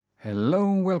Hello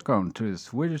and welcome to the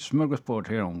Swedish Smorgasbord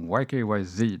here on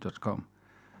YKYZ.com.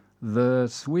 The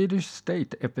Swedish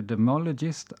state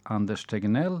epidemiologist Anders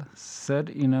Tegnell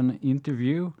said in an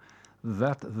interview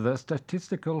that the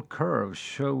statistical curve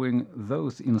showing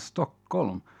those in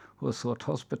Stockholm who sought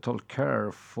hospital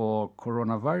care for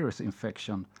coronavirus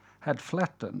infection had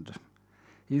flattened.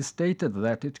 He stated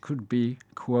that it could be,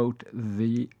 quote,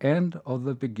 the end of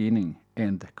the beginning,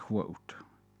 end quote.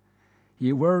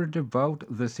 He worried about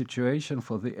the situation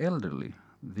for the elderly.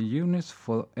 The units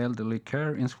for elderly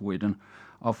care in Sweden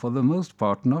are for the most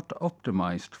part not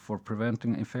optimized for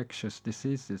preventing infectious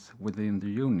diseases within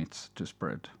the units to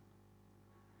spread.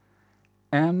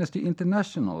 Amnesty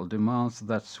International demands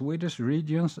that Swedish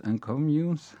regions and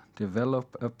communes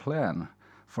develop a plan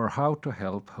for how to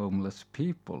help homeless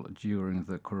people during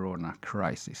the corona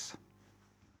crisis.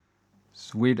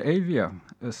 Swedavia,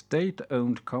 a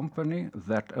state-owned company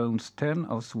that owns 10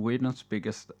 of Sweden's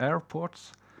biggest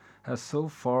airports, has so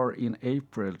far in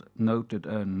April noted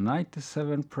a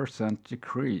 97%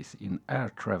 decrease in air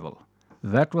travel.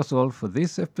 That was all for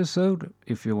this episode.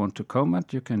 If you want to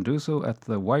comment, you can do so at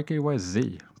the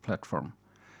YKYZ platform.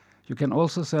 You can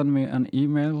also send me an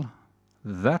email,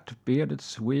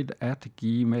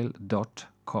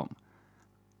 thatbeardedswede@gmail.com.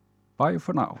 Bye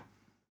for now.